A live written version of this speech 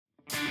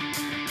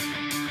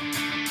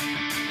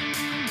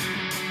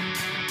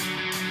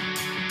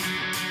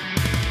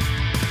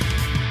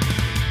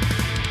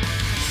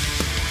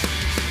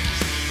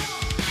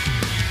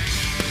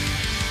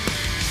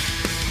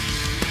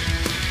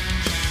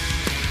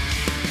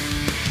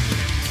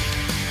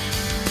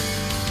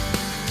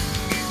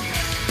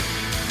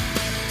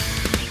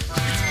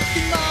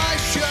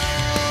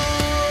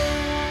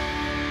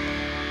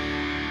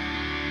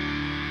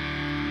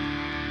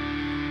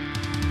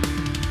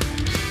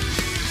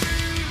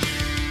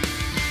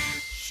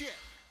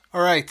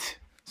All right.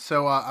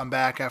 So I'm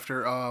back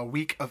after a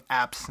week of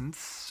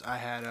absence. I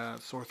had a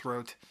sore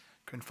throat,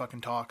 couldn't fucking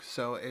talk.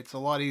 So it's a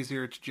lot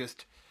easier to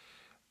just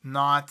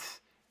not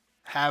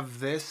have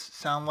this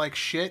sound like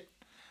shit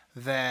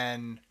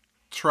than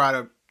try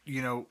to,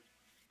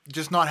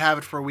 just not have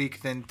it for a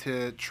week than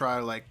to try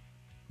to like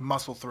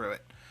muscle through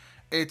it.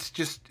 It's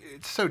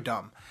so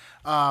dumb.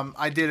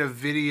 I did a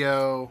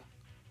video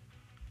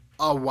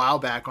a while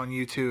back on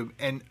YouTube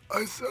and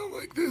I sound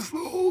like this the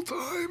whole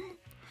time.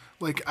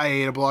 Like I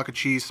ate a block of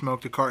cheese,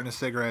 smoked a carton of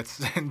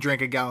cigarettes, and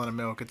drank a gallon of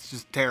milk. It's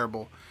just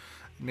terrible.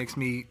 It makes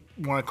me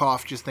want to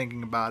cough just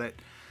thinking about it.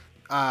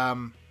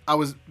 I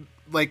was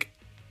like,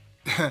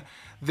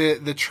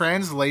 the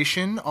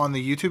translation on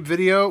the YouTube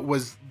video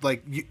was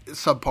like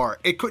subpar.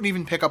 It couldn't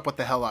even pick up what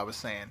the hell I was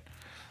saying.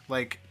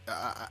 Like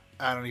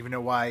I don't even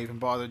know why I even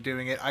bothered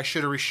doing it. I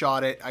should have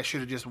reshot it. I should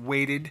have just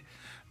waited,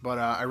 but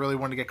I really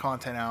wanted to get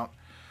content out.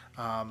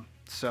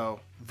 So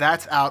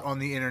that's out on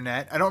the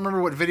internet. I don't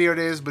remember what video it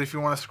is, but if you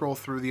want to scroll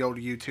through the old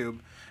YouTube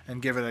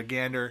and give it a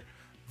gander,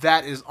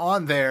 that is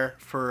on there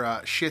for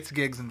shits,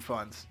 gigs, and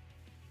funs.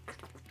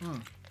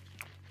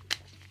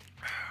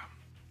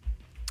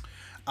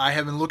 I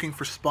have been looking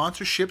for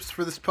sponsorships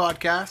for this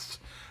podcast.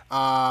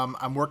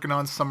 I'm working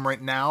on some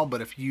right now, but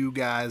if you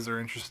guys are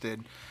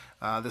interested,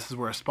 this is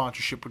where a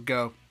sponsorship would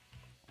go.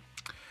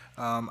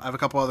 I have a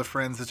couple other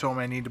friends that told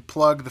me I need to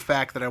plug the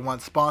fact that I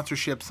want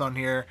sponsorships on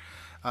here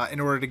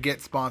in order to get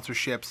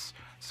sponsorships.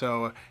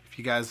 So if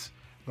you guys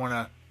want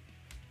to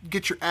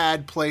get your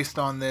ad placed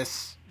on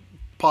this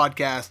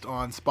podcast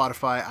on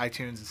Spotify,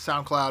 iTunes,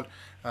 and SoundCloud,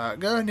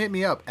 go ahead and hit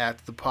me up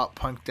at the Pop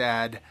Punk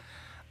Dad.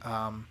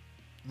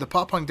 The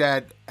Pop Punk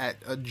Dad at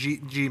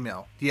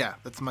Gmail. Yeah,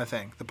 that's my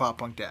thing. The Pop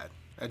Punk Dad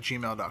at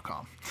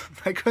gmail.com.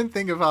 I couldn't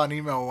think of how an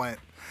email went.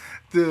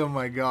 Dude, oh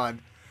my god.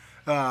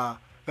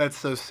 That's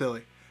so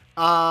silly.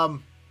 So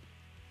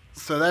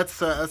that's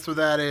what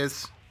that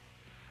is.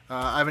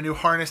 I have a new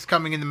harness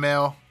coming in the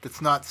mail.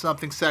 That's not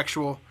something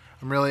sexual.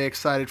 I'm really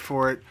excited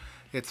for it.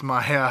 It's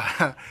my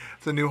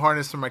it's a new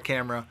harness for my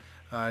camera.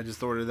 I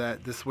just ordered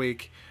that this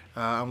week.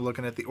 I'm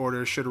looking at the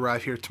order. It should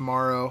arrive here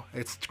tomorrow.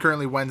 It's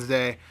currently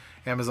Wednesday.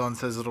 Amazon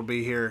says it'll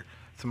be here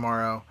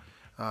tomorrow.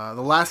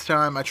 The last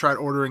time I tried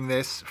ordering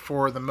this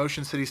for the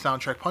Motion City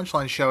Soundtrack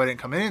Punchline show, it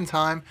didn't come in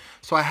time,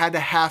 so I had to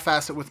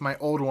half-ass it with my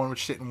old one,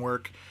 which didn't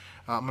work.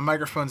 My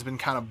microphone's been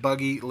kind of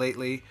buggy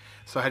lately,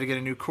 so I had to get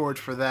a new cord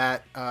for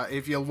that.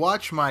 If you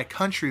watch my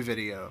country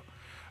video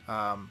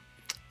on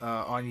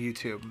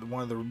YouTube,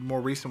 one of the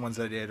more recent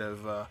ones I did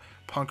of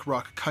punk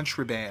rock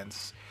country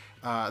bands,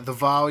 the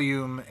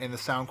volume and the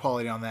sound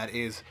quality on that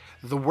is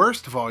the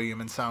worst volume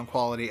and sound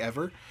quality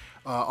ever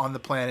on the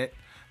planet.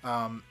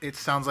 It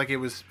sounds like it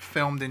was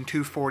filmed in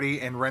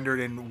 240 and rendered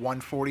in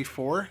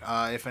 144,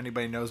 if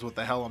anybody knows what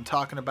the hell I'm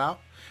talking about,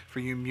 for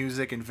you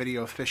music and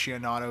video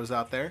aficionados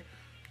out there.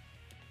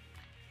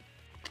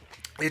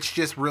 It's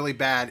just really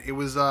bad. It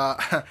was,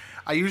 I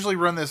usually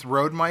run this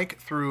Rode mic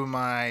through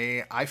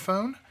my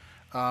iPhone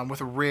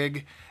with a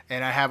rig,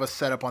 and I have a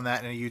setup on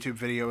that in a YouTube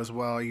video as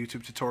well, a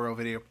YouTube tutorial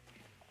video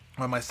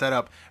on my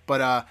setup.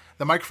 But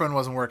the microphone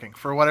wasn't working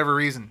for whatever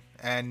reason,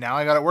 and now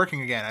I got it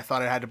working again. I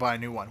thought I had to buy a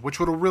new one, which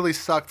would have really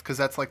sucked because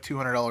that's like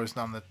 $200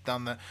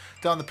 down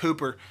the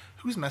pooper.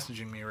 Who's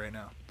messaging me right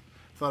now?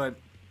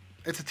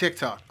 It's a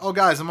TikTok. Oh,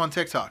 guys, I'm on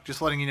TikTok.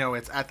 Just letting you know,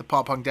 it's at the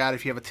Pop Punk Dad.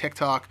 If you have a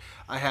TikTok,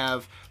 I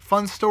have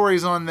fun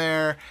stories on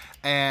there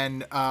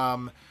and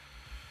like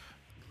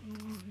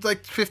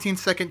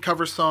 15-second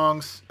cover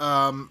songs.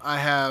 I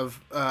have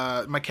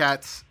my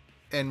cats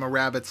and my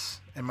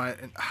rabbits and I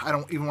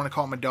don't even want to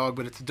call it my dog,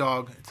 but it's a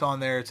dog. It's on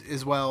there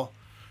as well.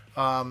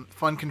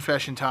 Fun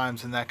confession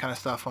times and that kind of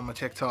stuff on my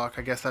TikTok.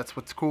 I guess that's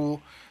what's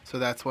cool. So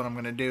that's what I'm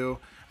going to do.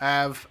 I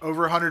have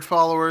over 100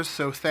 followers,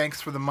 so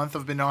thanks for the month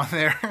I've been on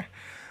there.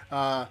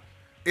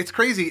 It's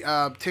crazy.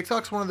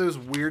 TikTok's one of those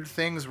weird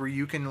things where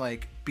you can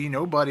like be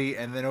nobody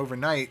and then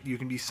overnight you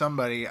can be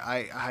somebody.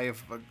 I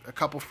have a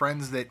couple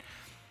friends that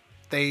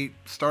they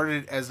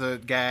started as a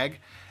gag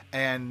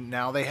and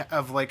now they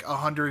have like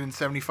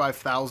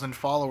 175,000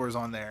 followers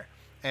on there.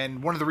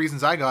 And one of the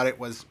reasons I got it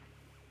was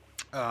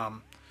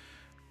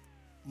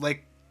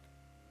like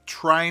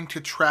trying to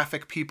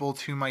traffic people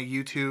to my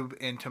YouTube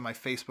and to my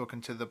Facebook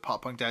and to the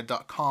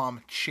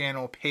poppunkdad.com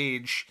channel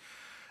page,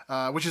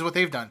 which is what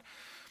they've done.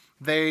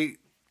 They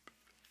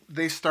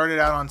started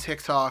out on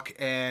TikTok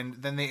and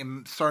then they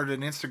started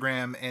an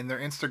Instagram, and their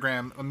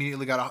Instagram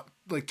immediately got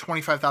like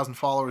 25,000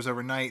 followers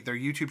overnight. Their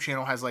YouTube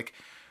channel has like,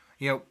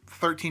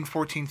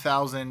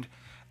 14,000,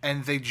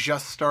 and they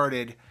just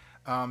started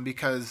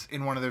because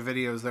in one of their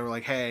videos they were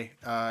like, hey,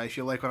 if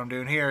you like what I'm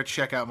doing here,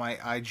 check out my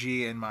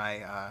IG and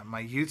my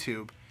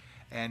YouTube.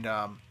 And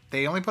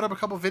they only put up a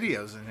couple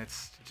videos, and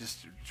it's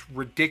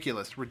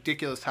ridiculous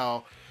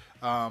how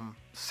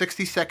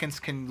 60 seconds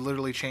can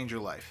literally change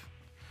your life.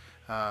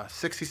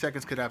 60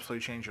 seconds could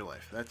absolutely change your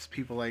life. That's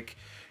people like,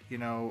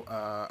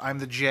 I'm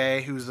the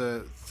J, who's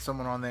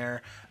someone on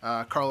there.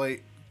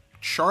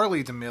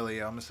 Charlie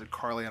D'Amelio. I almost said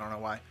Carly. I don't know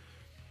why.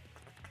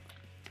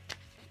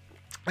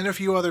 And a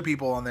few other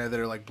people on there that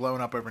are like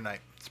blowing up overnight.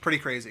 It's pretty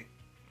crazy.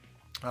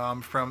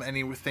 From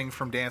anything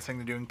from dancing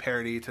to doing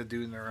parody to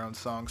doing their own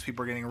songs.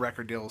 People are getting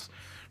record deals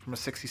from a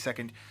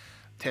 60-second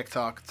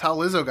TikTok. It's how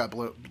Lizzo got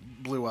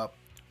blew up.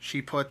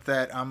 She put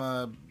that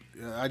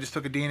I just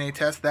took a DNA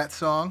test, that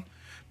song,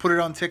 put it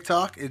on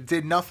TikTok. It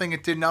did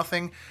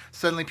nothing.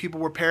 Suddenly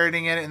people were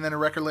parodying it, and then a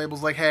record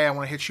label's like, hey, I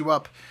want to hit you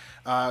up.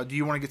 Do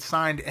you want to get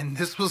signed? And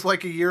this was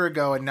like a year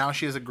ago, and now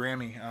she has a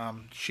Grammy.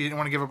 She didn't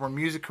want to give up her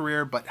music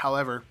career, but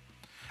however,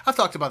 I've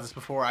talked about this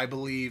before, I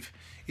believe,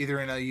 either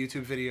in a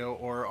YouTube video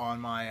or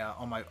on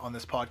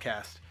this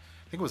podcast.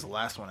 I think it was the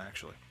last one,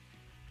 actually.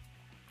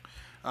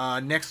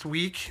 Next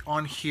week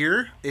on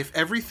here, if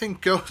everything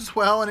goes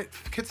well and it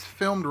gets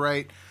filmed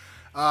right,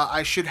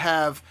 I should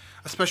have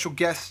a special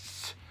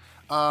guest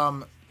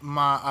on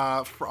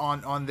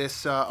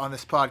this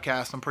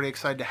podcast. I'm pretty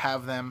excited to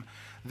have them.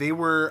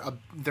 They're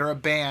a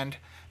band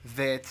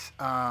that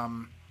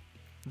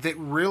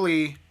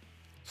really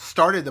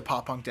started the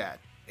Pop Punk Dad.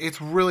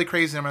 It's really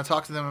crazy. I'm going to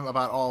talk to them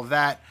about all of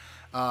that.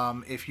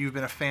 If you've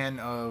been a fan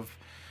of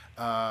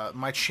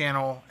my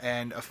channel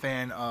and a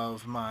fan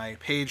of my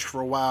page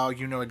for a while,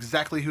 you know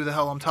exactly who the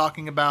hell I'm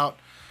talking about.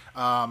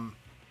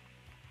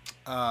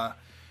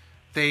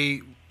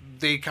 They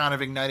kind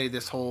of ignited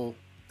this whole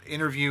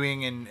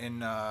interviewing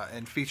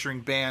and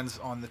featuring bands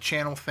on the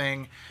channel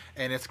thing,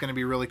 and it's going to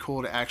be really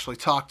cool to actually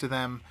talk to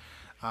them.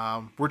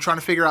 We're trying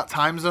to figure out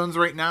time zones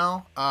right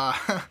now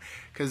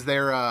because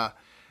they're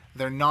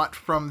not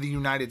from the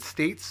United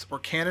States or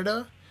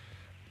Canada,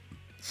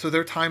 so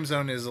their time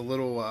zone is a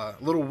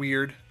little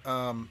weird.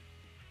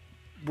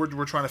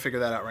 We're trying to figure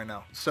that out right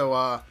now.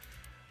 So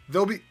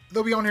they'll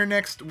be on here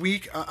next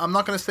week. I'm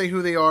not going to say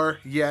who they are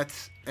yet,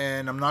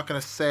 and I'm not going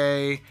to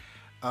say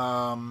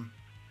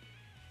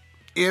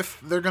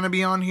if they're going to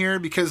be on here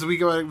because we've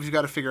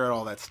got to figure out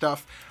all that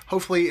stuff.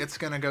 Hopefully it's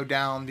going to go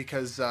down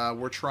because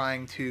we're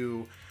trying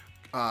to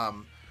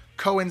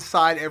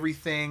coincide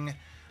everything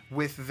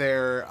with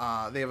their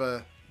they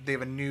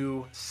have a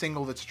new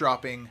single that's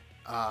dropping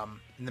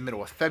in the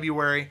middle of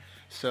February.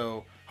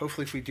 So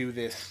hopefully if we do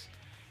this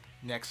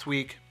next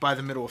week, by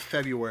the middle of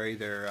February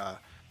their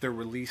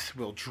release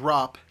will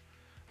drop,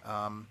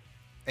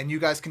 and you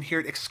guys can hear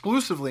it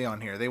exclusively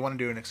on here. They want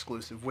to do an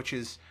exclusive, which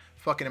is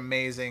fucking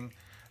amazing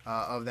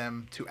of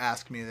them to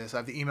ask me this. I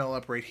have the email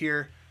up right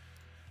here.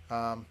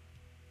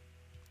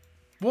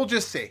 We'll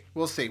just see.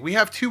 We'll see. We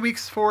have 2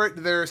 weeks for it.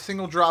 Their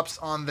single drops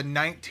on the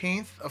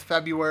 19th of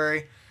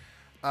February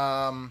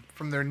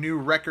from their new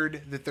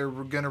record that they're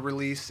going to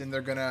release, and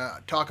they're going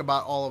to talk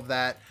about all of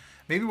that.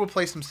 Maybe we'll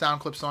play some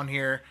sound clips on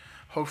here.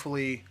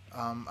 Hopefully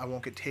I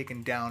won't get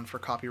taken down for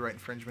copyright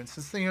infringement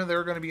since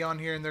they're going to be on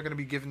here and they're going to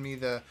be giving me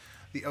the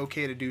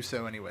okay to do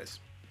so anyways.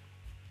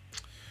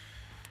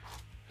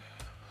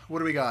 What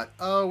do we got?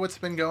 Oh, what's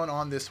been going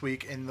on this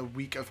week in the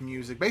week of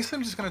music? Basically,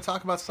 I'm just going to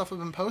talk about stuff I've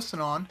been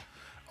posting on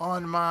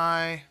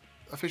my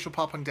official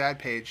Pop Punk Dad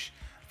page.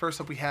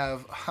 First up, we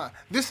have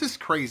this is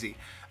crazy,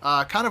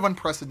 kind of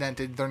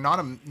unprecedented. They're not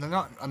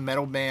a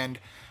metal band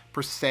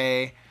per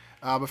se,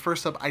 but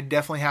first up, I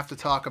definitely have to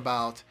talk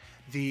about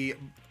the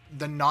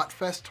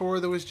Knotfest tour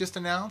that was just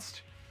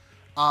announced.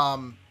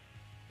 The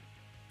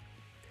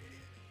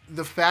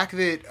fact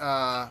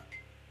that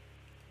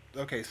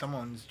okay,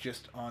 someone's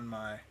just on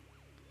my.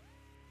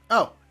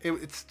 Oh,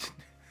 it's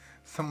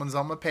someone's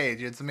on my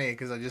page. It's me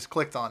because I just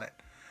clicked on it.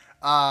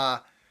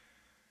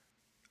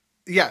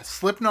 Yeah,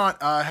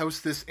 Slipknot hosts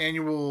this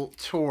annual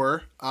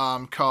tour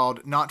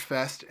called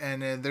Knotfest,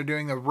 and they're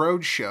doing a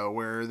road show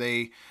where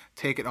they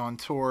take it on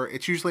tour.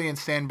 It's usually in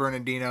San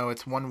Bernardino.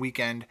 It's one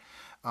weekend,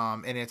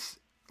 and it's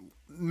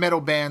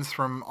metal bands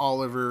from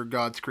all over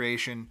God's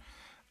creation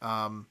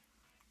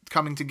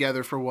coming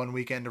together for one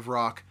weekend of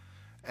rock.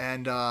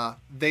 And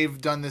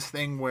they've done this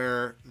thing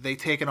where they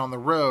take it on the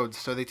road.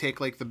 So they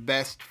take like the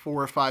best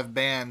 4 or 5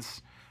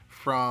 bands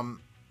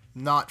from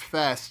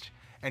Knotfest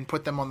and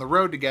put them on the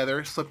road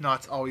together.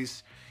 Slipknot's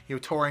always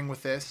touring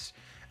with this.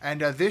 And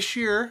this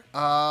year,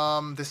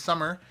 this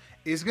summer,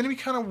 is going to be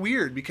kind of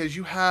weird because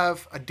you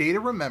have A Day to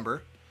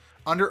Remember,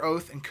 Under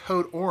Oath, and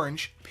Code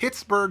Orange,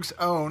 Pittsburgh's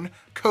own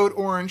Code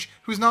Orange,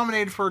 who's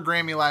nominated for a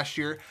Grammy last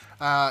year,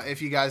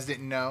 if you guys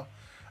didn't know.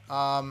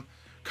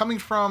 Coming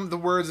from the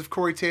words of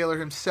Corey Taylor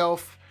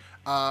himself,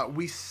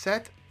 we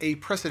set a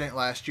precedent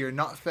last year.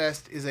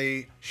 Knotfest is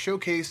a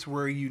showcase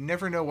where you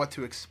never know what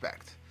to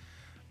expect.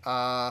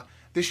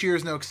 This year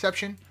is no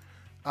exception.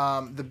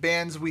 The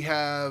bands we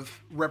have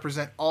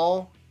represent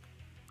all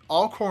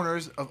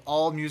corners of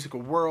all musical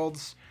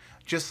worlds,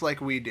 just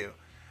like we do.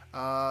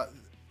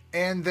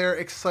 And they're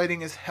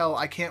exciting as hell.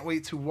 I can't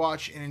wait to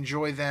watch and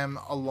enjoy them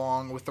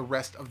along with the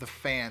rest of the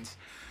fans.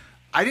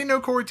 I didn't know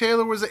Corey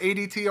Taylor was an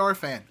ADTR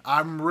fan.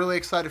 I'm really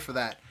excited for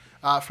that.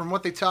 From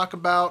what they talk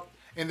about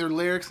in their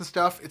lyrics and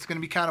stuff, it's going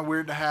to be kind of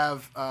weird to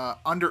have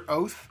Under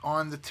Oath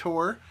on the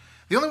tour.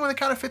 The only one that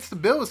kind of fits the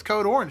bill is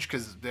Code Orange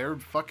because they're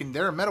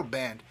a metal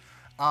band.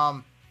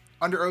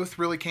 Under Oath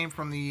really came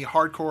from the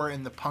hardcore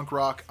and the punk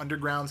rock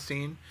underground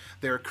scene.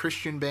 They're a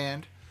Christian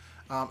band.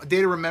 A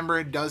Day to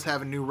Remember does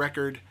have a new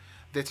record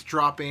that's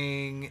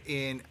dropping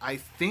in, I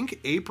think,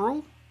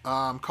 April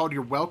called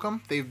You're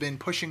Welcome. They've been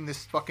pushing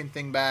this fucking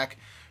thing back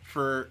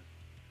for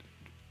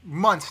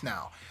months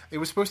now. It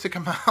was supposed to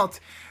come out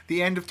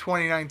the end of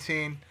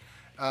 2019.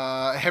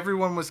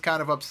 Everyone was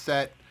kind of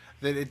upset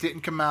that it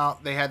didn't come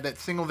out. They had that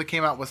single that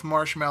came out with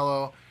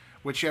Marshmello,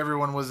 which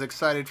everyone was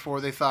excited for.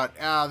 They thought,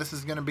 this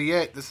is going to be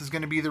it. This is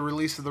going to be the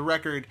release of the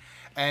record.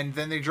 And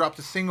then they dropped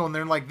a single, and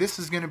they're like, this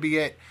is going to be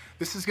it.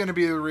 This is going to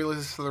be the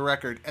release of the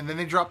record. And then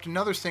they dropped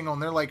another single,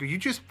 and they're like, you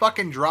just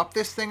fucking dropped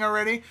this thing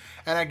already?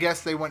 And I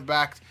guess they went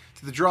back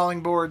to the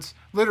drawing boards,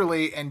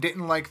 literally, and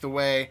didn't like the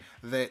way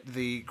that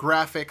the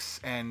graphics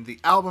and the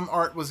album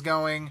art was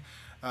going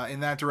in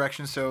that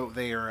direction. So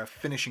they are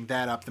finishing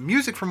that up. The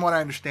music, from what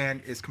I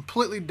understand, is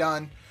completely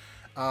done.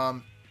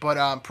 But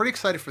I'm pretty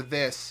excited for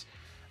this.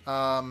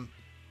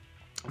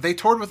 They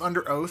toured with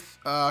Under Oath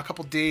a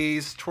couple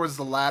days towards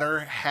the latter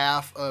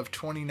half of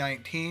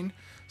 2019.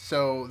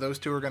 So those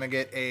two are going to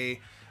get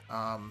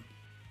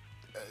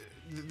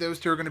those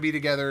two are going to be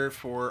together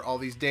for all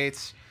these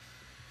dates.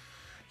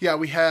 Yeah,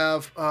 we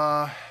have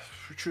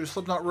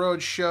Slipknot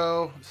Road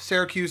show,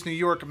 Syracuse, New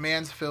York,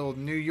 Mansfield,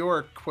 New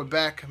York,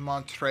 Quebec,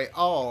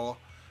 Montreal,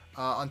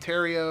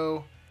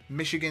 Ontario,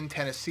 Michigan,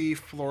 Tennessee,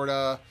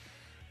 Florida,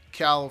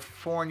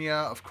 California,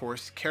 of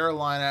course,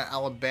 Carolina,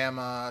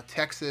 Alabama,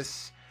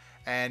 Texas,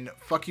 and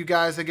fuck you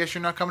guys, I guess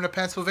you're not coming to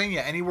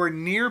Pennsylvania. Anywhere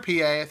near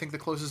PA, I think the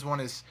closest one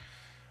is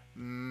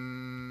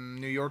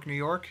New York,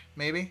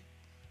 maybe,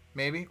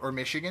 or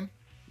Michigan.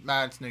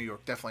 Nah, it's New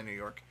York, definitely New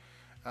York.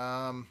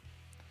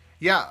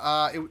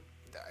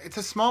 It's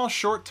a small,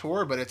 short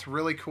tour, but it's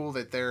really cool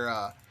that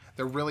they're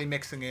really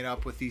mixing it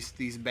up with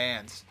these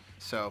bands.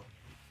 So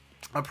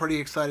I'm pretty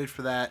excited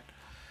for that.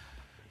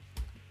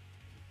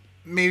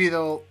 Maybe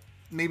they'll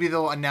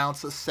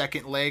announce a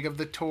second leg of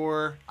the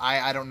tour.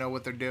 I don't know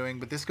what they're doing,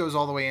 but this goes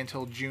all the way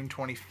until June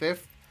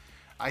 25th.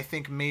 I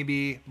think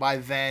maybe by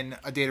then,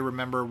 A Day to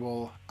Remember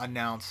will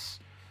announce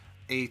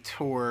a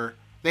tour.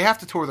 They have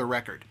to tour the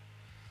record.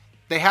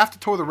 They have to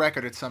tour the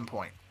record at some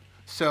point.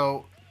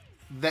 So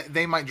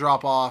they might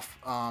drop off,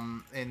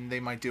 and they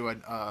might do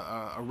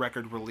a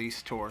record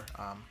release tour.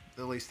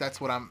 At least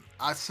that's what I'm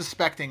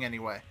suspecting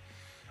anyway.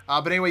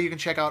 But anyway, you can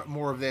check out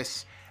more of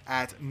this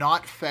at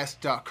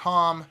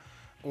notfest.com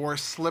or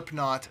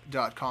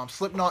slipknot.com.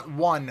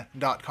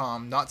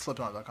 Slipknot1.com, not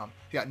slipknot.com.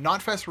 Yeah,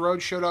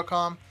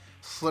 notfestroadshow.com,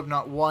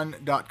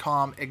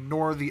 slipknot1.com.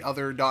 Ignore the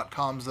other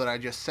 .coms that I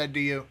just said to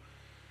you.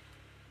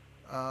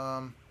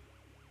 That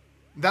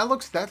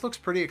looks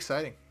pretty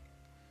exciting.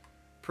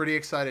 Pretty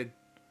excited.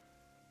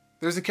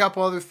 There's a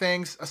couple other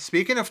things.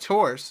 Speaking of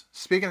tours,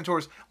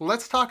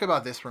 let's talk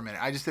about this for a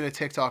minute. I just did a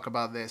TikTok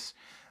about this,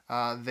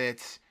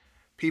 that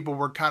people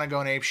were kind of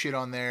going apeshit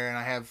on there, and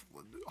I have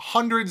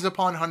hundreds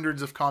upon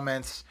hundreds of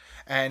comments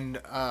and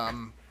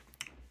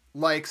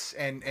likes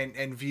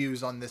and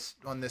views on this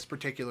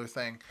particular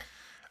thing.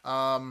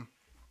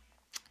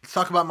 Let's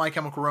talk about My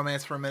Chemical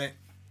Romance for a minute.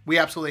 We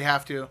absolutely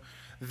have to.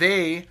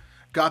 They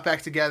got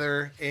back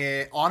together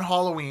on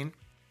Halloween.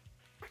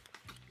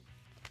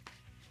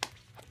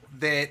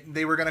 That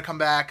they were going to come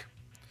back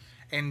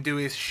and do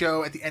his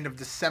show at the end of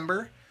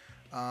December.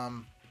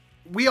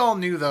 We all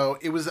knew, though,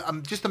 it was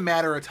just a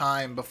matter of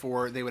time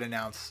before they would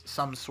announce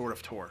some sort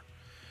of tour.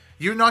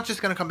 You're not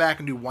just going to come back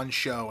and do one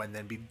show and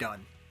then be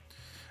done.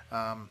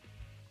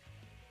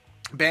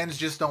 Bands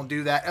just don't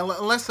do that.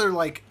 Unless they're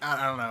like,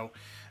 I don't know,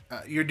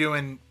 you're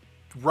doing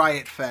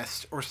Riot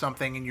Fest or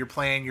something and you're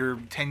playing your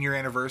 10-year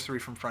anniversary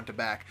from front to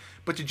back.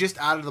 But to just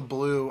out of the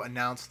blue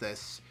announce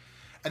this.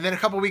 And then a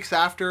couple weeks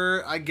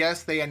after, I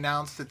guess, they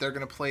announced that they're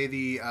going to play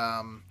the...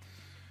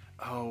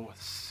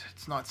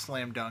 it's not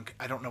Slam Dunk.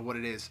 I don't know what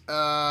it is.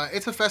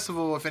 It's a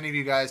festival, if any of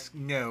you guys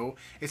know.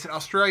 It's in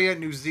Australia,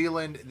 New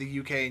Zealand,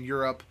 the UK, and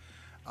Europe.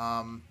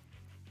 And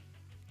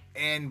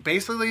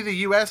basically the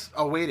US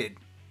awaited.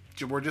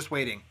 We're just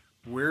waiting.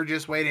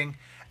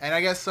 And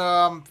I guess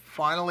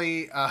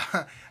finally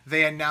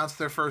they announced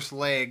their first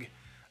leg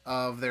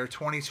of their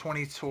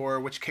 2020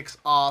 tour, which kicks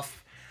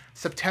off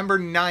September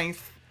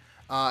 9th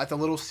at the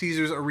Little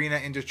Caesars Arena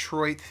in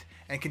Detroit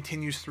and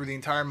continues through the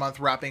entire month,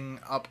 wrapping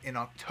up in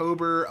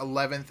October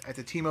 11th at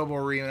the T-Mobile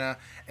Arena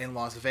in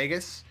Las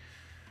Vegas.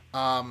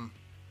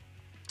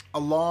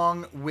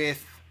 Along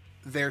with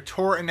their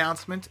tour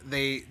announcement,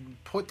 they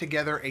put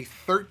together a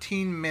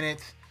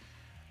 13-minute...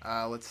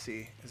 let's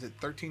see. Is it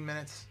 13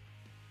 minutes?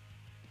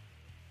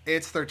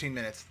 It's 13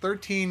 minutes.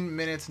 13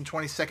 minutes and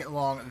 20-second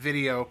long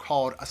video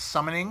called A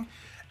Summoning.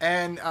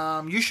 And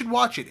you should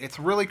watch it. It's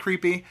really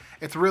creepy.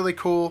 It's really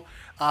cool.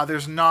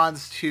 There's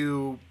nods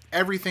to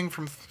everything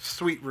from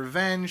Sweet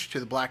Revenge to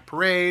the Black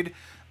Parade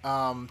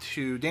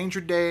to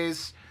Danger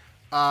Days.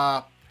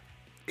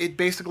 It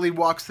basically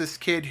walks this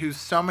kid who's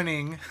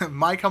summoning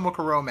My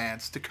Chemical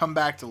Romance to come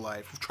back to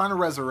life, trying to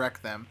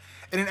resurrect them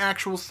in an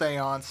actual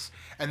seance.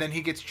 And then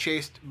he gets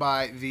chased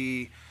by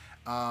the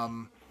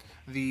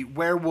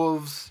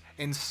werewolves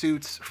in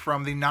suits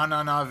from the Na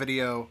Na Na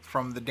video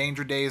from the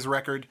Danger Days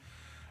record.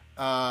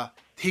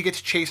 He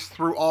gets chased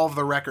through all of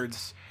the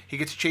records. He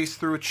gets chased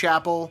through a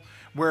chapel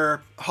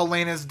where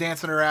Helena's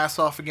dancing her ass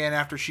off again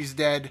after she's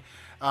dead.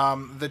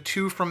 The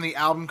two from the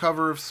album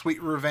cover of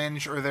Sweet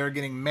Revenge are there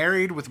getting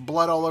married with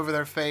blood all over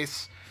their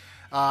face.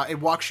 It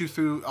walks you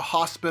through a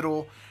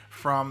hospital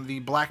from the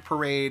Black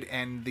Parade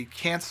and the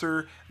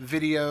cancer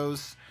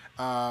videos.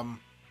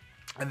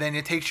 And then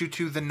it takes you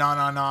to the Na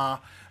Na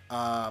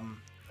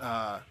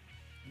Na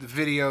the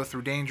video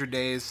through Danger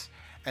Days.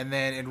 And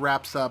then it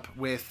wraps up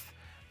with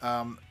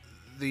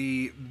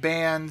the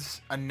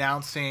bands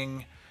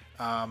announcing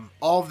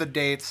all of the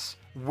dates,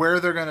 where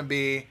they're going to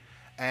be,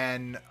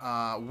 and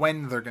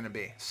when they're going to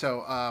be.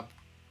 So,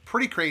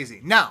 pretty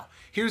crazy. Now,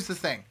 here's the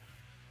thing.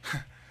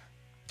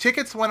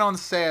 Tickets went on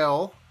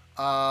sale.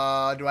 Do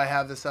I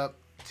have this up?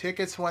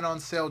 Tickets went on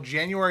sale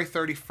January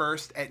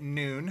 31st at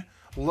noon,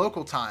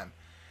 local time.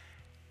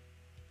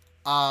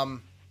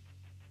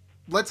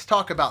 Let's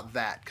talk about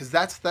that, because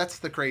that's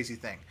the crazy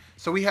thing.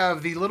 So we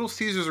have the Little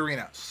Caesars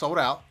Arena sold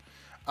out.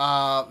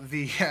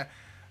 The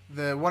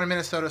one in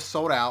Minnesota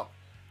sold out.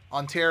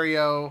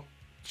 Ontario,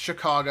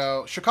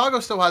 Chicago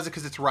still has it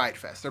because it's Riot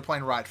Fest. They're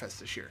playing Riot Fest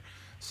this year.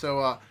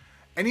 So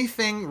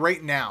anything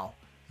right now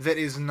that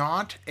is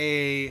not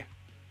a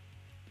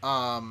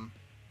festival.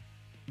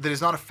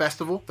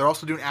 They're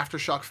also doing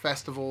Aftershock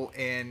Festival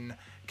in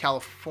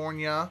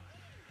California,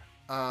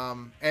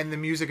 and the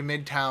Music of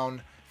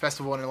Midtown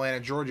Festival in Atlanta,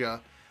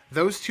 Georgia.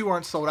 Those two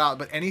aren't sold out,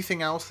 but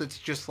anything else that's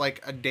just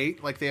like a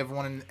date, like they have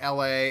one in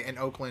LA and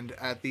Oakland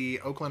at the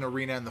Oakland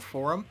Arena and the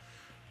Forum,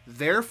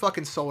 they're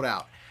fucking sold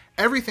out.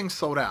 Everything's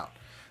sold out.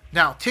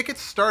 Now,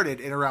 tickets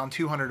started at around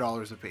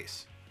 $200 a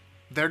piece.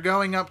 They're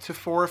going up to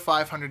 $400 or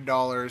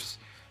 $500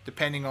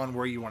 depending on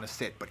where you want to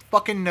sit. But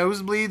fucking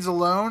nosebleeds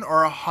alone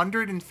are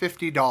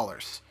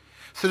 $150.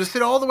 So to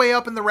sit all the way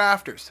up in the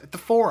rafters at the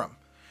Forum,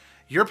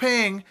 you're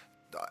paying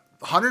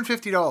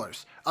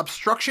 $150.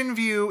 Obstruction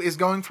view is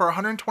going for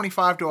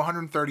 $125 to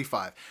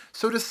 $135.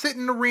 So to sit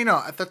in an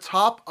arena at the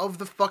top of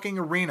the fucking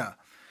arena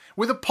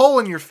with a pole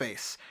in your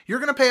face, you're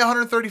going to pay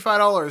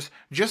 $135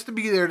 just to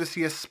be there to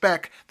see a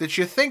spec that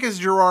you think is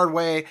Gerard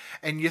Way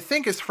and you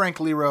think is Frank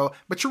Lero,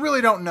 but you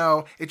really don't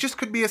know. It just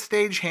could be a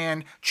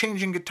stagehand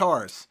changing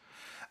guitars.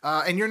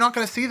 And you're not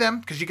going to see them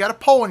because you got a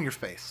pole in your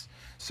face.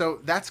 So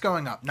that's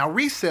going up. Now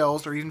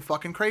resales are even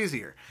fucking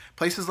crazier.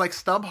 Places like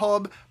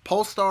StubHub,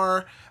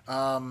 Polestar,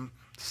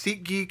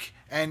 SeatGeek,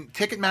 and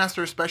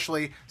Ticketmaster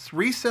especially,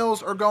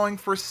 resales are going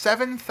for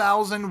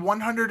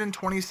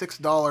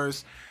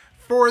 $7,126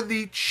 for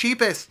the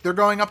cheapest. They're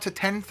going up to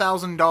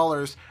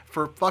 $10,000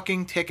 for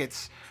fucking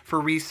tickets for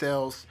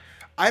resales.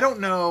 I don't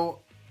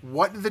know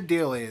what the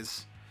deal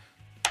is.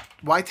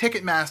 Why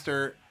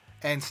Ticketmaster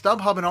and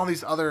StubHub and all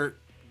these other,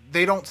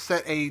 they don't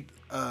set a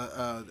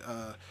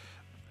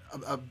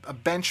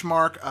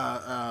benchmark,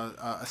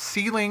 a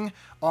ceiling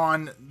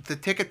on the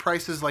ticket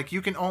prices. Like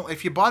you can only,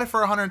 if you bought it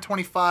for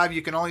 $125,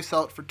 you can only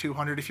sell it for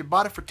 $200. If you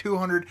bought it for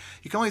 $200,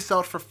 you can only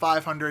sell it for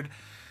 $500.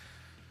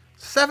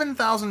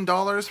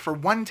 $7,000 for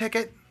one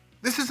ticket.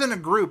 This isn't a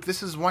group.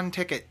 This is one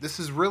ticket. This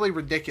is really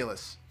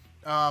ridiculous.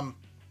 Paul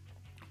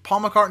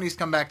McCartney's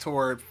comeback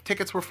tour,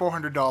 tickets were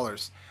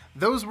 $400.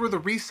 Those were the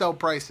resale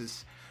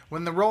prices.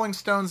 When the Rolling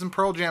Stones and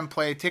Pearl Jam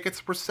played,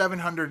 tickets were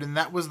 $700, and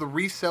that was the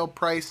resale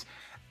price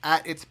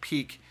at its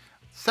peak.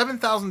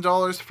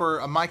 $7,000 for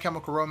a My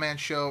Chemical Romance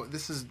show.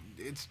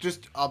 It's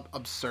just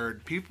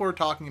absurd. People are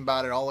talking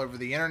about it all over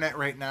the internet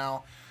right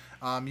now.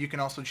 You can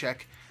also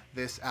check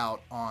this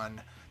out on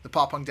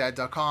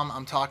thepopunkdad.com.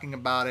 I'm talking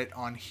about it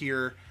on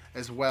here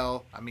as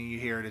well. I mean, you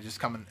hear it. It's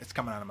coming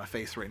out of my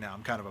face right now.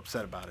 I'm kind of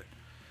upset about it.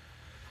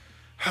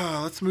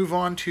 Let's move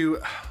on to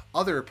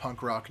other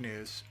punk rock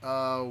news.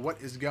 What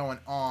is going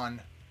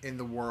on in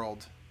the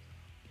world?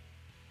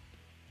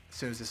 As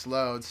soon as this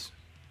loads.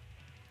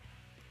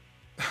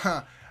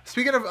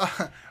 Speaking of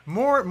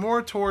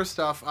more tour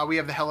stuff, we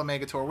have the Hella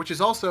Mega Tour, which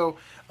is also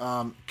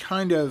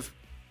kind of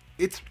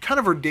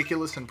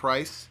ridiculous in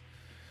price,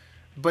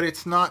 but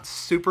it's not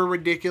super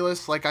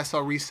ridiculous. Like I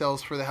saw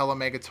resales for the Hella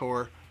Mega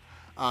Tour,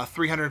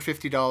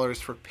 $350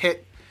 for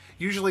Pit.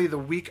 Usually the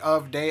week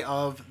of, day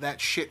of,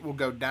 that shit will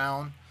go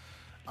down.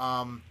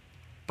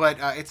 But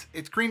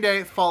it's Green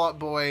Day, Fall Out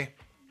Boy,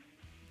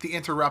 The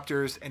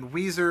Interrupters, and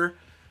Weezer.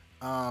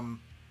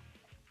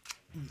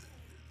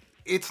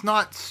 It's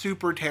not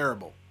super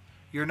terrible.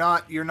 You're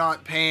not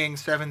paying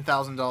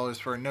 $7,000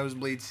 for a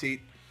nosebleed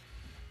seat.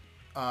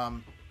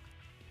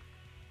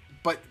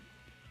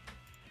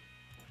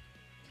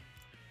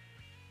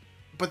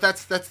 But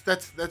that's the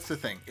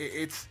thing.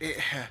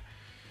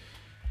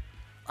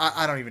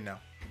 I don't even know.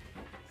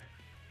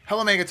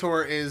 Hella Mega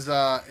Tour is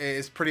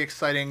pretty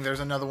exciting. There's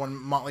another one.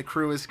 Motley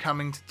Crue is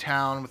coming to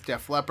town with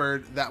Def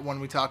Leppard. That one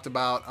we talked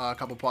about a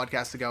couple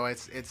podcasts ago.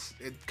 It's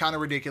kind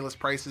of ridiculous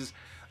prices.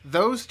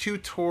 Those two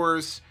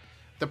tours,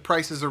 the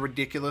prices are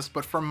ridiculous.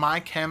 But for My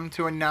Chem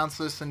to announce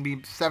this and be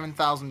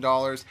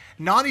 $7,000,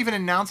 not even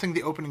announcing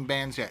the opening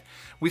bands yet.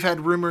 We've had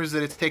rumors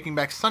that it's Taking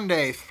Back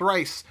Sunday,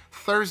 Thrice,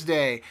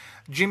 Thursday,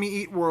 Jimmy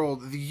Eat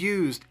World, The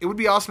Used. It would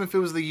be awesome if it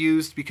was The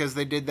Used because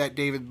they did that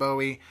David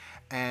Bowie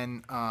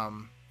and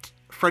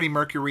Freddie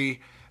Mercury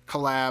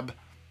collab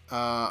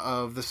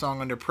of the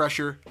song Under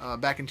Pressure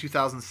back in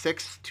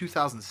 2006,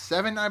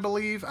 2007, I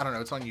believe. I don't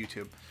know. It's on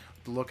YouTube.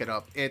 Look it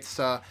up. It's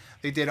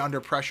they did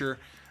Under Pressure.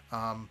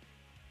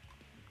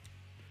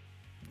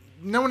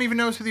 No one even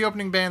knows who the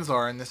opening bands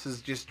are, and this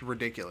is just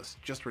ridiculous.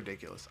 Just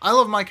ridiculous. I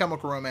love My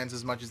Chemical Romance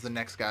as much as the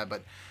next guy,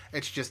 but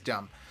it's just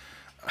dumb.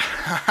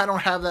 I don't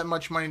have that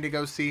much money to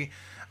go see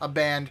a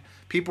band.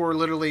 People are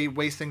literally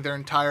wasting their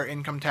entire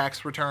income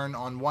tax return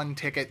on one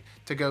ticket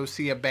to go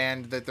see a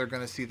band that they're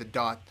going to see the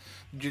dot.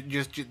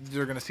 Just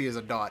they're going to see as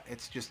a dot.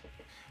 It's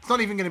not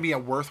even going to be a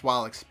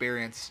worthwhile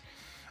experience.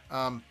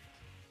 Something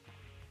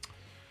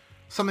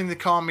to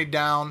calm me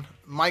down.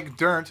 Mike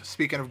Dirnt,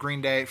 speaking of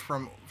Green Day,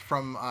 from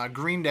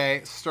Green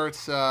Day,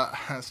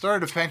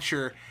 started a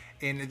venture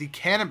in the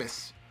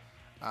cannabis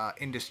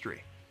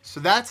industry. So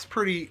that's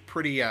pretty.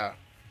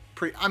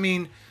 I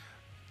mean,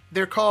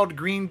 they're called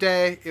Green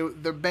Day.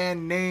 Their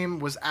band name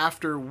was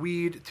after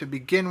weed to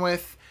begin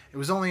with. It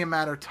was only a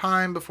matter of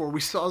time before we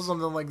saw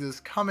something like this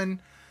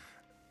coming.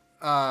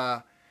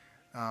 Dirnt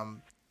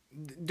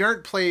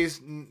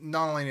plays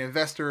not only an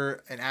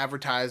investor, an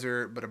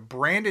advertiser, but a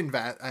brand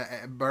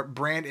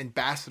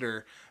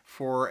ambassador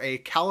for a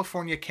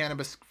California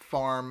cannabis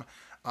farm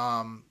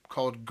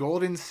called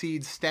Golden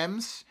Seed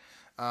Stems.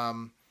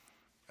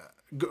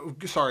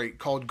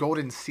 Called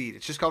Golden Seed.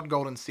 It's just called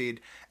Golden Seed.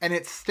 And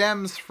it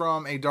stems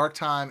from a dark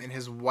time in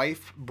his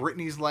wife,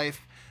 Brittany's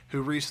life,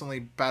 who recently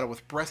battled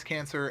with breast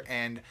cancer.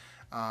 And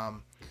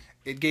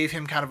it gave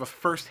him kind of a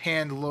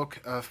first-hand look,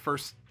 a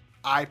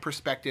first-eye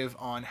perspective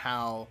on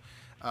how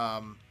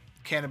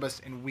cannabis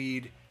and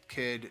weed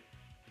could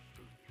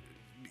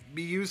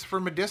be used for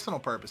medicinal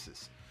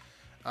purposes.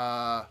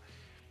 Mike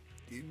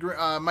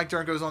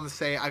Dirnt goes on to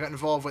say, I got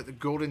involved with the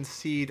Golden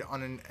Seed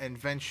on an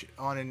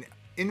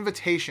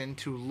invitation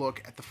to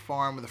look at the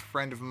farm with a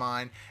friend of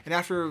mine, and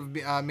after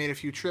made a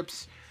few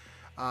trips,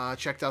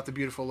 checked out the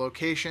beautiful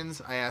locations.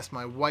 I asked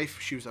my wife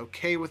if she was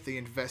okay with the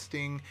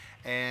investing,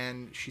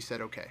 and she said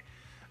okay.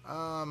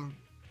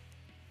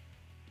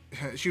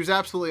 She was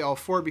absolutely all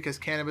for it because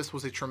cannabis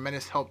was a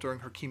tremendous help during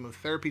her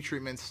chemotherapy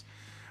treatments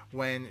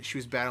when she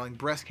was battling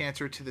breast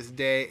cancer. To this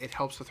day, it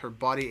helps with her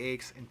body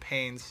aches and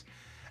pains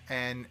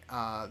and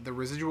the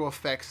residual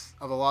effects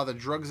of a lot of the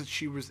drugs that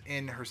she was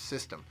in her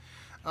system.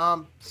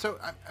 So,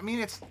 I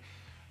mean,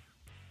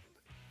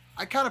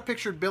 I kind of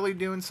pictured Billy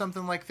doing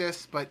something like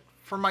this, but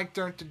for Mike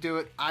Dirnt to do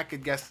it, I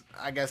guess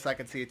I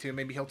could see it too.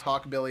 Maybe he'll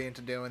talk Billy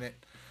into doing it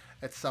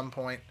at some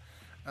point.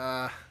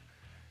 I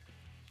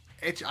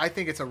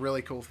think it's a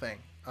really cool thing.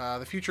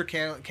 The future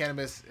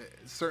cannabis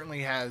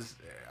certainly has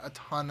a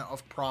ton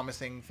of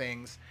promising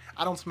things.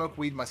 I don't smoke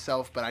weed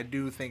myself, but I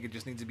do think it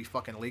just needs to be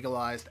fucking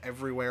legalized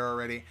everywhere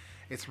already.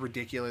 It's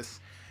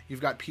ridiculous. You've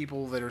got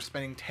people that are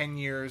spending 10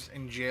 years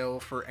in jail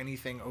for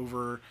anything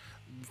over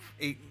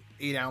 8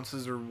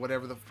 ounces or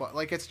whatever the fuck.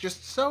 Like, it's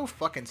just so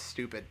fucking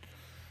stupid.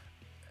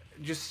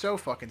 Just so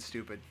fucking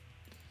stupid.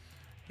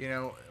 You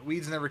know,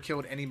 weed's never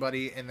killed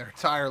anybody in their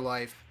entire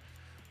life.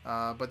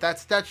 But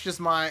that's just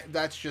my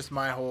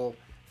whole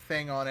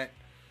thing on it.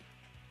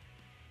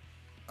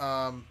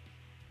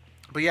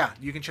 But yeah,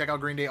 you can check out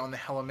Green Day on the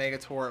Hell Omega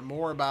Tour.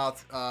 More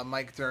about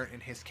Mike Dirnt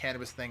and his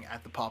cannabis thing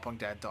at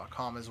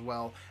thepopunkdad.com as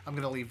well. I'm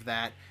going to leave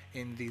that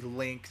in the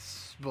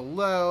links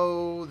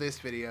below this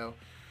video.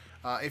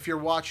 If you're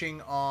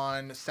watching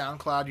on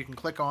SoundCloud, you can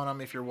click on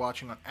them. If you're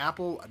watching on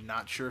Apple, I'm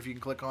not sure if you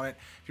can click on it.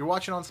 If you're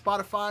watching on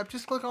Spotify,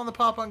 just click on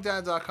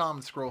thepopunkdad.com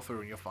and scroll through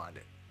and you'll find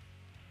it.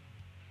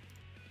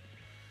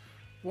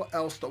 What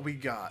else do we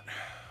got?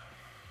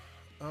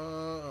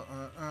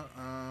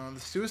 The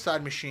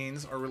Suicide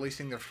Machines are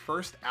releasing their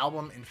first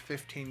album in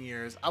 15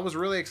 years. I was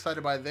really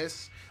excited by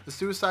this. The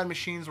Suicide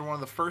Machines were one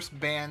of the first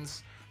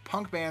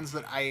punk bands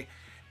that I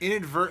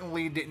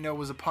inadvertently didn't know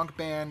was a punk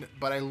band,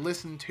 but I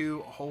listened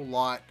to a whole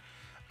lot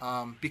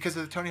because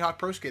of the Tony Hawk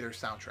Pro Skater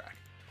soundtrack.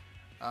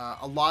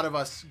 A lot of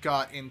us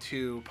got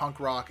into punk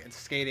rock and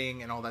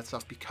skating and all that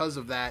stuff because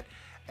of that,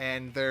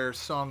 and their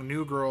song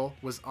New Girl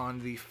was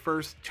on the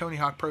first Tony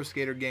Hawk Pro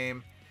Skater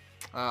game.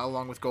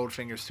 Along with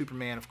Goldfinger's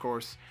Superman, of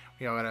course.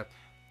 You know, gotta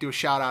do a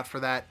shout out for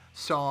that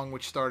song,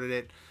 which started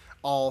it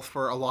all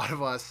for a lot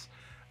of us.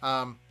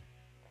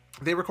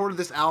 They recorded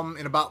this album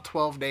in about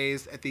 12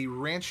 days at the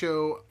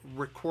Rancho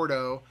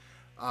Recordo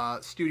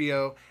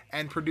studio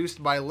and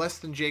produced by Less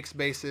Than Jake's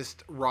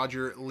bassist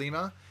Roger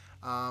Lima.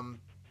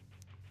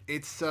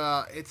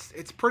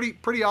 It's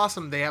pretty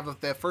awesome. They have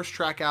their first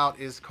track out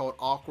is called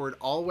Awkward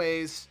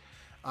Always.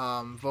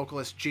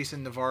 Vocalist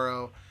Jason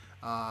Navarro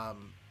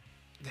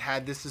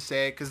had this to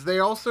say because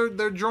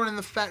they're joining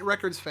the Fat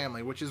Records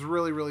family, which is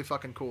really, really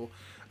fucking cool.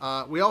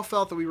 We all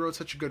felt that we wrote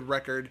such a good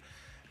record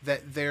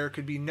that there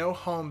could be no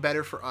home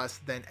better for us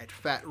than at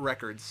Fat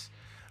Records.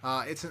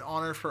 It's an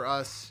honor for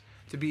us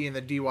to be in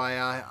the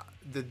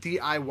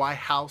DIY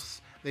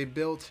house they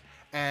built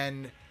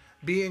and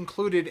be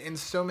included in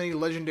so many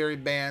legendary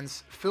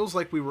bands. Feels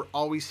like we were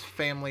always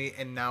family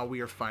and now we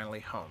are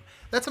finally home.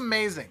 That's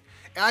amazing.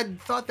 I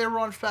thought they were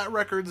on Fat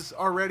Records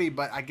already,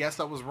 but I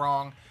guess I was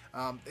wrong.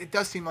 It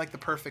does seem like the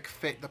perfect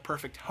fit, the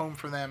perfect home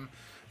for them.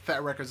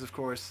 Fat Records, of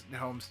course,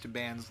 homes to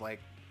bands like,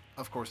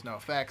 of course,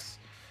 NoFX.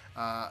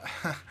 Uh,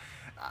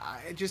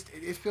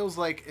 it feels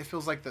like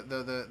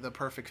the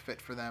perfect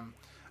fit for them.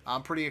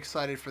 I'm pretty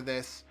excited for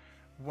this.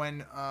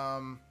 When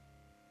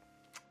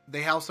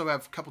they also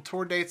have a couple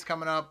tour dates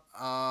coming up.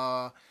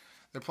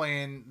 They're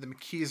playing the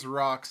McKees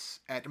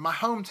Rocks at my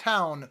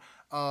hometown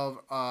of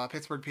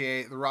Pittsburgh,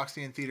 PA, the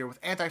Roxy Theater with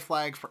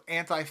Anti-Flag for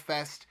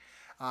Anti-Fest.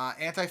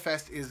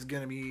 Anti-Fest is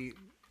going to be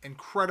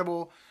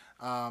incredible.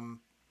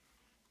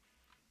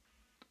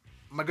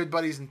 My good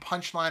buddies in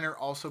Punchliner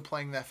also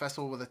playing that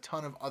festival with a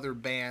ton of other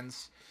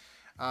bands.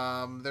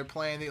 They're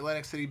playing the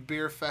Atlantic City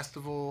Beer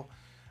Festival,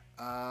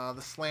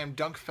 the Slam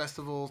Dunk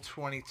Festival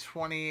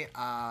 2020,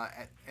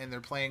 and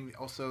they're playing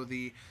also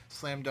the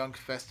Slam Dunk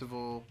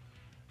Festival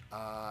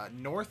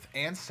North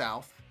and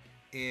South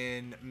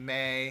in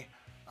May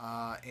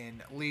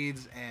in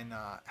Leeds and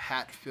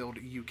Hatfield,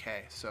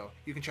 UK. So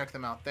you can check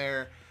them out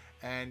there.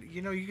 And,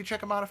 you know, you can check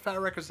them out at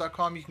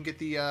fatrecords.com. You can get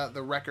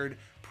the record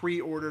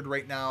pre-ordered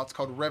right now. It's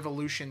called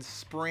Revolution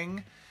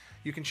Spring.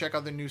 You can check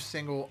out the new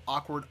single,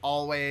 Awkward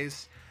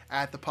Always,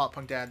 at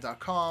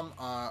thepoppunkdad.com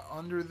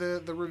under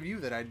the review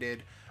that I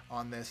did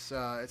on this.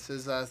 It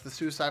says, the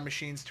Suicide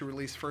Machines to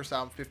release first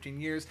album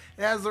 15 years.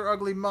 It has their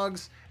ugly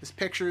mugs, its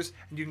pictures,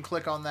 and you can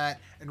click on that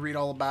and read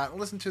all about it and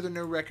listen to the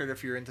new record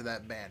if you're into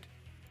that band.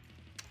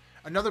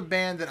 Another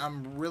band that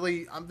I'm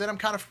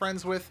kind of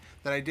friends with,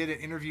 that I did an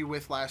interview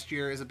with last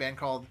year, is a band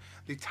called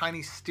the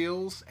Tiny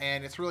Stills,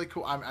 and it's really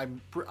cool.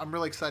 I'm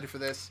really excited for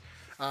this.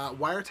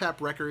 Wiretap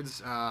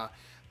Records,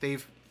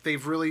 they've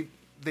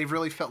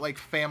really felt like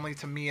family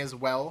to me as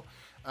well,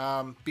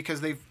 because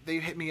they've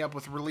hit me up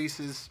with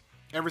releases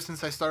ever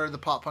since I started the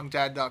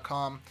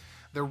poppunkdad.com.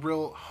 They're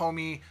real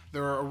homey.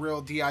 They're a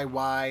real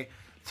DIY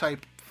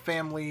type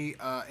family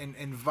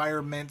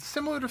environment,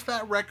 similar to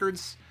Fat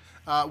Records.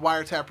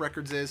 Wiretap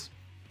Records is,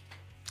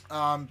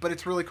 but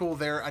it's really cool.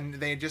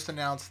 They just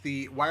announced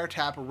the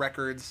Wiretap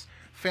Records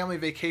Family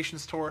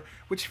Vacations Tour,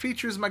 which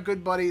features my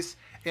good buddies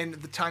in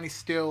the Tiny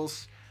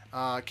Stills,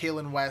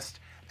 Kalen West,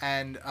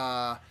 and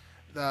a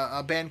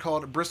band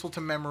called Bristle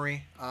to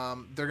Memory.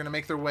 They're going to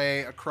make their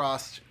way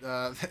across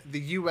the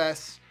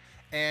U.S.,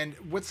 and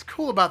what's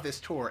cool about this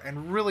tour,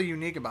 and really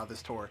unique about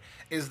this tour,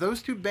 is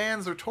those two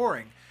bands are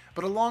touring,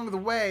 but along the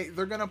way,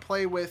 they're going to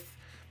play with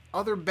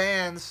other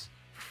bands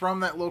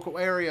from that local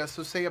area.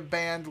 So say a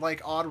band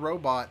like Odd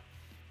Robot,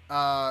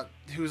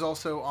 who's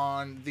also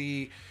on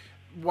the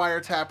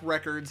Wiretap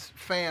Records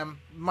fam,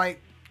 might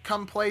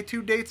come play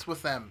 2 dates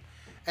with them.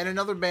 And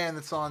another band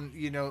that's on,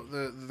 you know,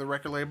 the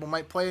record label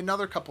might play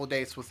another couple of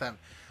dates with them.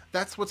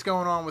 That's what's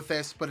going on with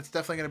this, but it's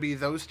definitely going to be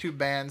those two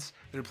bands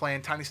that are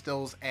playing, Tiny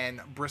Stills and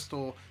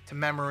Bristol to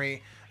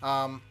Memory.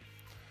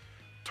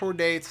 Tour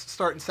dates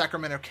start in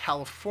Sacramento,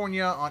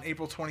 California on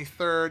April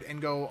 23rd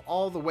and go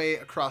all the way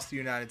across the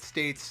United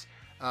States.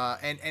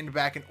 And end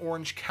back in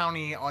Orange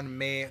County on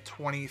May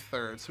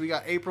 23rd. So we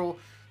got April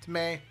to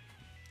May,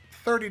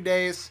 30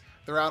 days.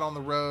 They're out on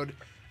the road,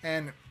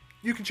 and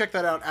you can check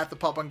that out at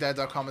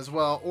thepoppunkdad.com as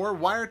well, or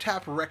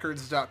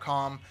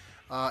wiretaprecords.com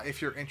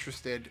if you're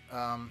interested.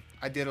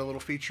 I did a little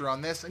feature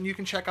on this, and you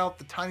can check out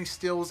the Tiny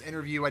Stills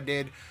interview I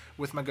did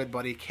with my good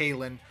buddy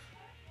Kalen.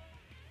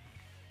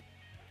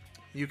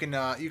 You can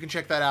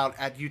check that out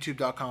at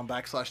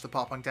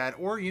youtube.com/thepoppunkdad,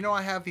 or, you know,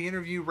 I have the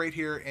interview right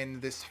here in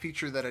this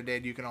feature that I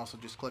did. You can also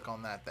just click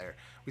on that there.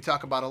 We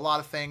talk about a lot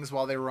of things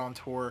while they were on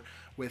tour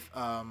with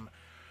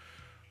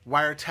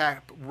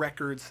Wiretap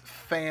Records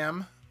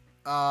fam,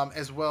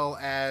 as well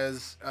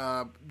as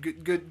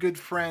good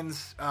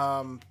friends.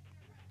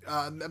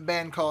 A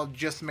band called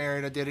Just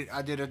Married.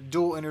 I did a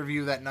dual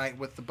interview that night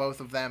with the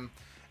both of them,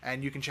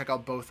 and you can check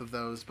out both of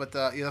those. But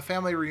the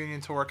family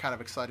reunion tour, kind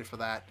of excited for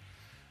that.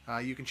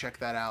 You can check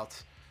that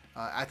out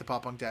at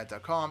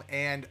thepoppunkdad.com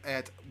and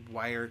at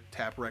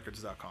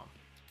wiretaprecords.com.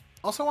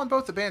 Also on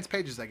both the band's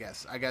pages, I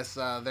guess.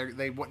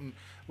 They wouldn't.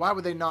 Why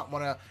would they not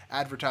want to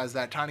advertise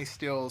that? Tiny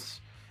Stills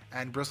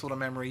and Bristle to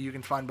Memory. You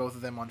can find both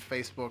of them on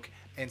Facebook,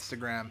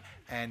 Instagram,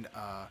 and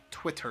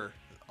Twitter.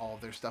 All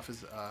of their stuff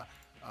is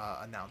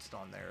announced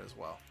on there as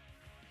well.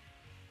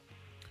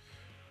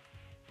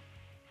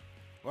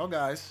 Well,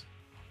 guys,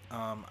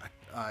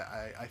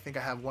 I think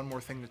I have one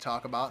more thing to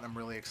talk about, and I'm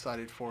really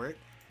excited for it.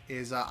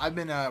 I've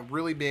been a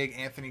really big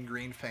Anthony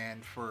Green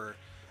fan for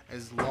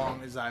as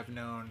long as I've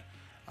known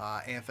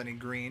Anthony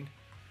Green.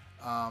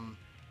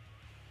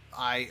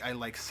 I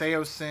like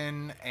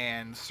Seosin,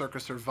 and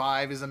Circa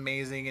Survive is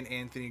amazing, and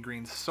Anthony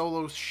Green's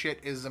solo shit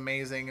is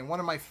amazing. And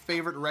one of my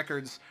favorite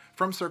records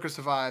from Circa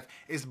Survive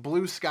is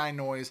Blue Sky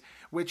Noise,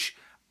 which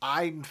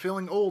I'm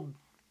feeling old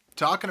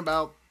talking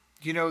about,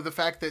 you know, the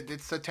fact that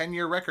it's a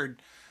 10-year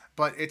record,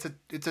 but it's a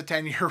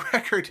 10-year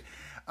record.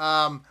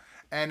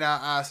 And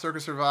Circa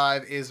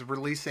Survive is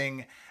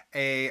releasing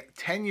a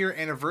 10-year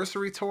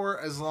anniversary tour,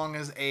 as long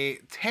as a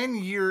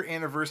 10-year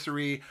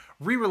anniversary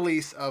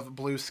re-release of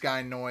Blue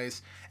Sky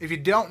Noise. If you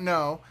don't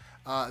know,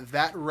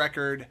 that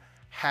record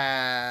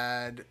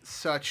had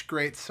such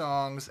great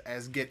songs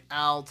as Get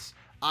Out,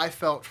 I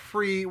Felt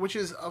Free, which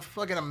is a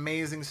fucking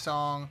amazing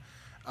song.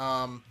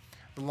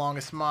 The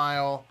Longest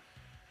Mile,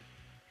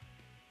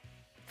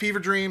 Fever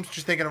Dreams,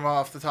 just thinking of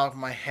off the top of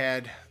my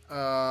head.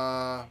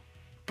 But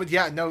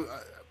yeah, no,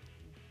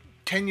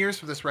 10 years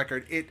for this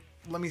record.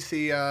 Let me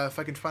see if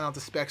I can find out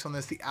the specs on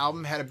this. The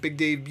album had a big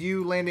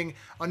debut, landing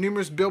on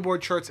numerous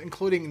Billboard charts,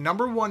 including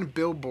number 1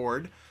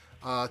 Billboard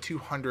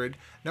 200,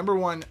 number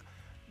 1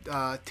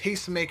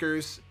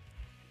 Tastemakers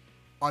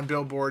on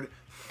Billboard,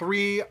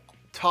 3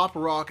 top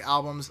rock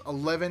albums,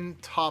 11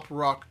 top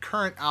rock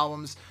current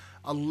albums,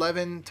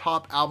 11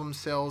 top album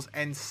sales,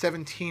 and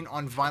 17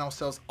 on vinyl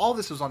sales. All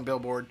this was on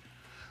Billboard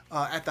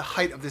at the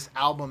height of this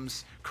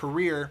album's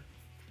career.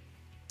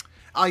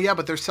 Yeah,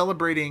 but they're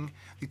celebrating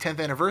the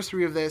 10th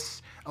anniversary of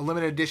this. A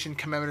limited edition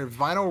commemorative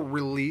vinyl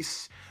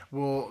release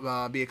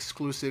will be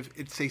exclusive.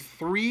 It's a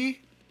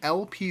 3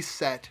 LP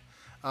set,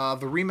 the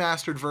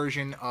remastered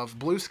version of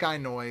Blue Sky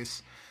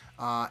Noise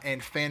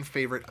and fan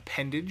favorite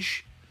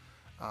Appendages.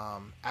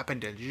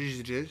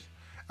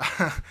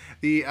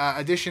 The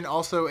edition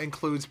also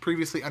includes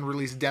previously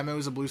unreleased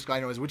demos of Blue Sky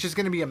Noise, which is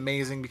going to be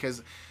amazing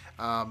because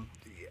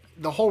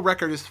the whole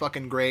record is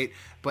fucking great,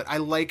 but I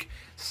like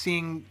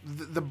seeing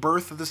the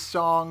birth of the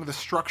song, the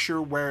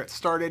structure, where it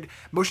started.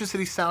 Motion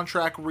City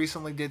Soundtrack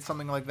recently did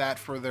something like that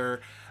for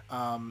their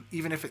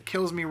Even If It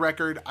Kills Me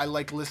record. I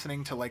like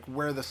listening to like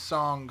where the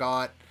song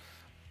got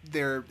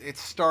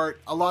its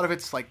start. A lot of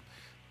it's like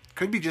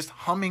could be just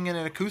humming in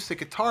an acoustic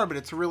guitar, but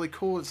it's really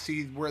cool to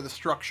see where the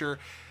structure.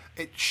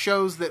 It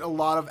shows that a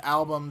lot of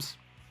albums,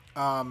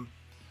 all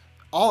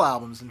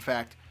albums in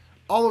fact,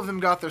 all of them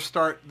got their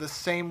start the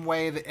same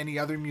way that any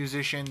other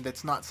musician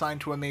that's not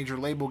signed to a major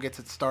label gets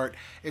its start.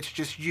 It's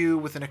just you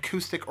with an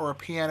acoustic or a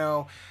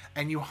piano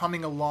and you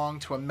humming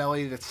along to a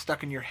melody that's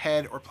stuck in your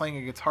head or playing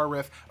a guitar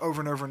riff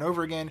over and over and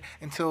over again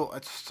until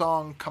a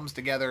song comes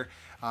together.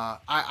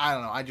 I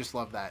don't know. I just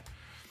love that.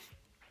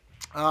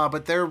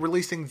 But they're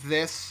releasing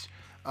this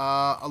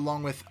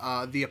along with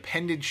the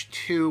Appendage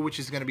 2, which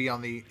is going to be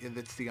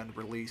that's the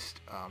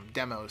unreleased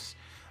demos.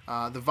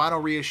 The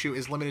vinyl reissue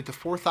is limited to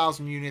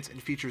 4,000 units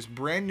and features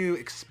brand new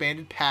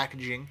expanded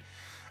packaging,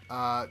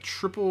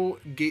 triple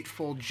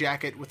gatefold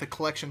jacket with a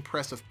collection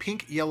press of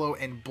pink, yellow,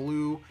 and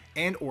blue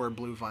or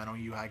blue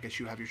vinyl. I guess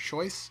you have your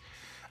choice.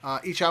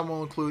 Each album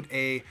will include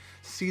a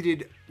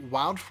seeded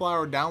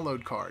Wildflower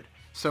download card.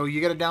 So you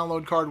get a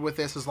download card with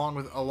this along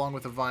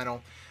with the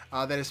vinyl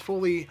that is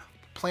fully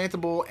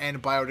plantable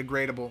and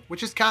biodegradable,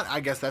 which is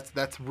I guess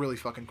that's really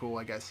fucking cool,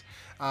 I guess.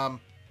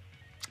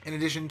 In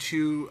addition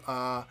to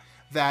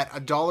that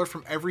 $1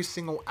 from every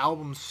single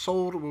album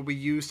sold will be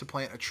used to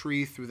plant a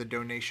tree through the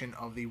donation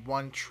of the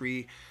One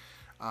Tree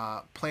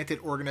Planted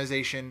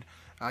organization.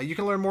 You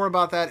can learn more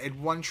about that at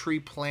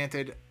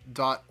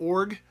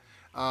onetreeplanted.org.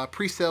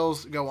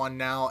 Pre-sales go on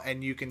now,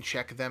 and you can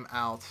check them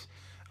out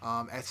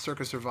at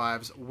Circus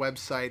Survive's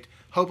website,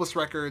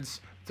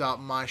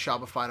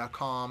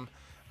 hopelessrecords.myshopify.com.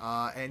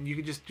 And you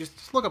can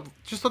just look up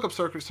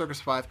Circus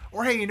Survive,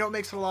 or hey, you know what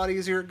makes it a lot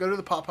easier? Go to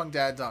the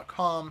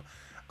poppunkdad.com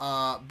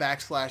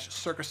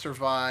 /Circus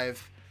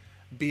Survive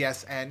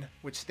BSN,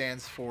 which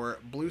stands for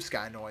Blue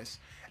Sky Noise,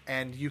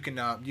 and you can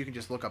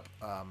just look up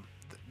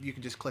you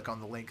can just click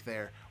on the link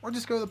there, or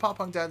just go to the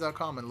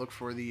poppunkdad.com and look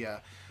for the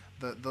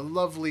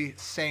lovely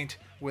saint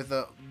with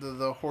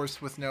the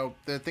horse with no,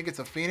 I think it's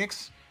a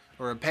phoenix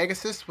or a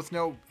Pegasus with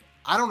no,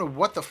 I don't know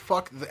what the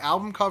fuck the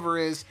album cover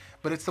is,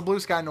 but it's the Blue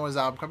Sky Noise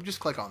album cover. Just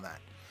click on that.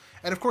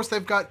 And of course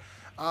they've got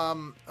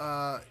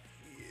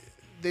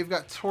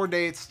tour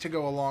dates to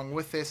go along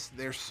with this.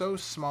 They're so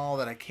small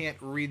that I can't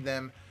read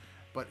them,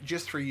 but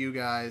just for you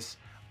guys,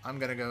 I'm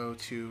going to go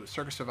to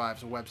Circus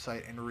Survive's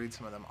website and read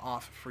some of them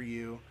off for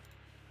you.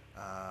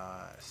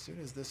 As soon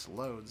as this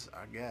loads,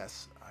 I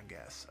guess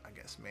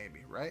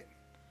maybe, right?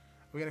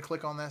 We're going to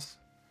click on this.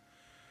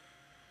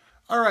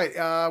 All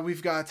right,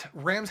 we've got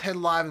Rams Head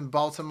Live in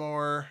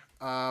Baltimore.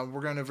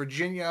 We're going to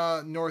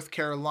Virginia, North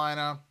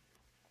Carolina,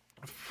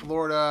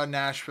 Florida,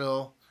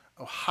 Nashville,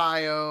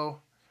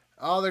 Ohio.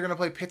 Oh, they're going to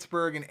play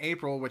Pittsburgh in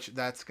April, which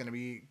that's going to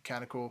be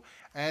kind of cool.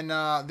 And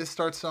this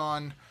starts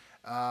on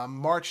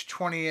March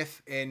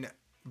 20th in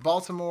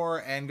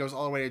Baltimore and goes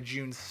all the way to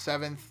June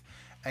 7th,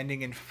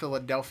 ending in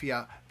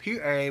Philadelphia,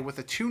 PA, with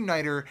a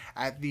 2-nighter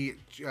at the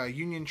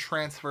Union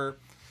Transfer.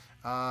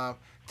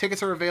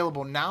 Tickets are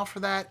available now for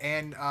that,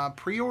 and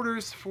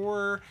pre-orders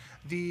for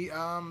the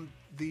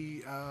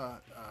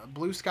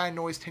Blue Sky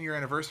Noise 10-year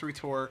anniversary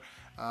tour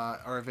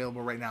are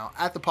available right now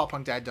at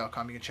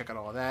thepoppunkdad.com. You can check out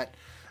all of that.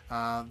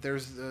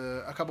 There's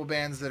a couple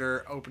bands that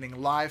are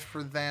opening live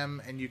for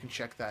them, and you can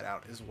check that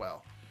out as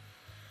well.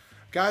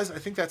 Guys, I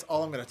think that's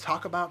all I'm going to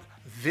talk about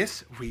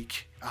this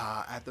week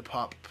at the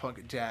Pop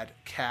Punk Dad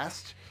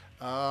Cast.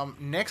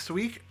 Next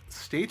week,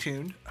 stay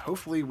tuned.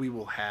 Hopefully we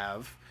will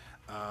have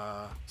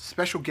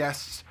special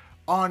guests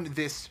on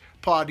this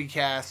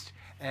podcast.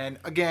 And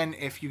again,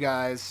 if you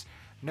guys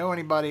know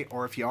anybody,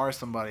 or if you are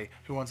somebody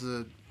who wants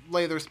to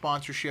lay their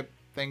sponsorship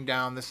thing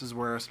down, this is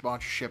where a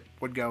sponsorship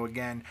would go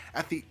again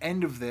at the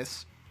end of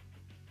this.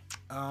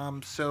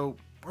 So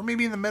or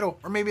maybe in the middle,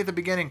 or maybe at the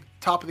beginning,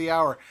 top of the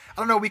hour. I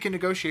don't know. We can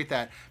negotiate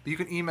that. But you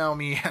can email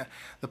me,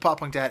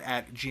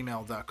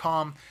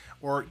 thepoppunkdad@gmail.com,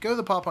 or go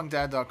to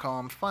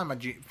thepoppunkdad.com, find my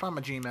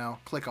Gmail,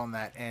 click on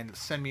that, and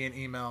send me an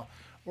email.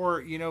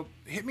 Or,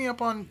 hit me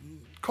up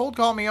cold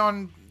call me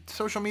on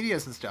social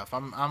medias and stuff.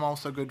 I'm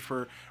also good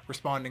for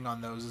responding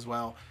on those as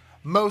well.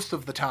 Most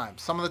of the time.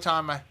 Some of the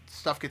time, my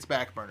stuff gets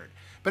backburnered.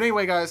 But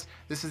anyway, guys,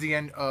 this is the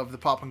end of the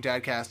Pop Punk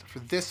Dad Cast for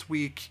this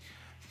week.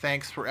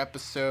 Thanks for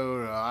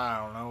episode, I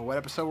don't know what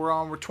episode we're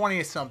on. We're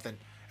 20 something.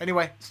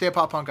 Anyway, stay a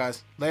pop punk,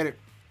 guys. Later.